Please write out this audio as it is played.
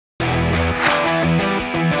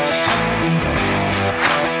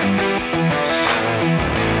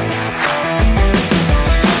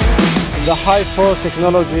The Hi4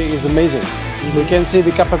 technology is amazing. We can see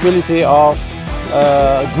the capability of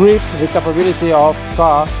grip, the capability of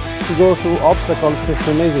car to go through obstacles. It's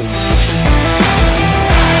amazing.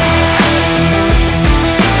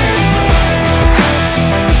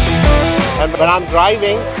 And when I'm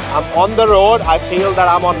driving, I'm on the road, I feel that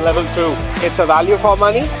I'm on level 2. It's a value for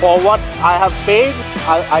money. For what I have paid,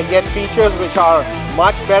 I get features which are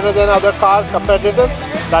much better than other cars, competitive.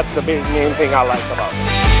 That's the main thing I like about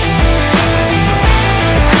it.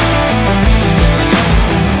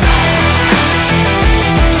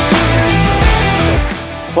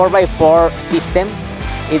 Four-by-four system,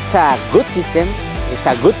 it's a good system, it's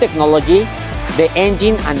a good technology. The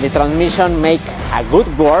engine and the transmission make a good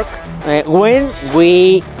work when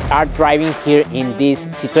we are driving here in these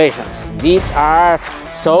situations. These are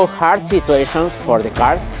so hard situations for the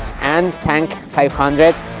cars, and Tank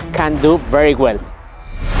 500 can do very well.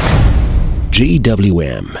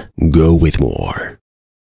 GWM, go with more.